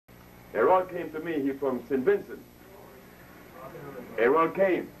Errol came to me, he from St. Vincent. Errol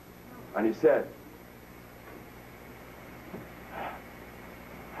came, and he said,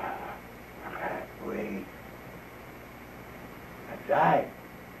 wait, I died.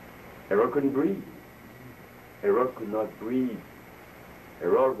 Errol couldn't breathe. Errol could not breathe.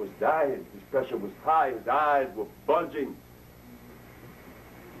 Errol was dying, his pressure was high, his eyes were bulging.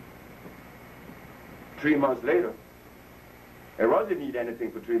 3 months later, Errol didn't eat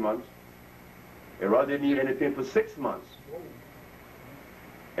anything for 3 months. Errol didn't eat anything for 6 months.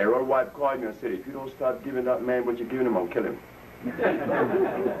 Errol's wife called me and said, if you don't start giving that man what you're giving him, I'll kill him.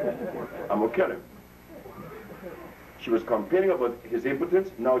 I'm gonna kill him. She was complaining about his impotence.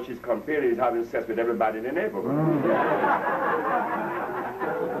 Now she's complaining he's having sex with everybody in the neighborhood.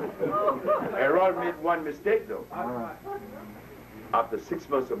 Errol made one mistake though. After 6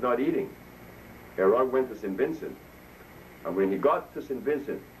 months of not eating, Errol went to St. Vincent. And when he got to St.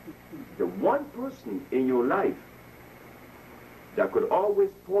 Vincent, the one person in your life that could always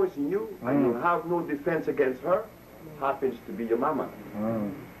poison you and you have no defense against her happens to be your mama.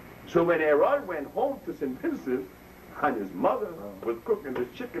 So when Errol went home to St. Vincent, and his mother was cooking the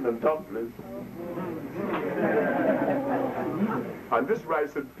chicken and dumplings, and this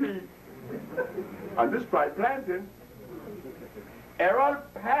rice and pea, and this fried plantain, Errol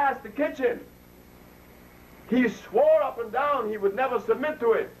passed the kitchen. He swore up and down he would never submit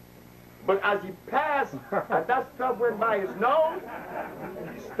to it. But as he passed, and that stuff went by his nose,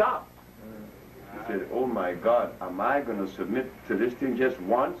 he stopped. He said, oh my God, am I going to submit to this thing just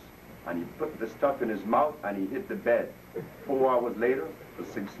once? And he put the stuff in his mouth and he hit the bed. 4 hours later, for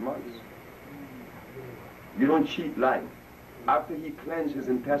 6 months. You don't cheat life. After he cleansed his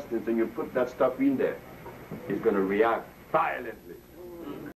intestines and you put that stuff in there, he's going to react violently.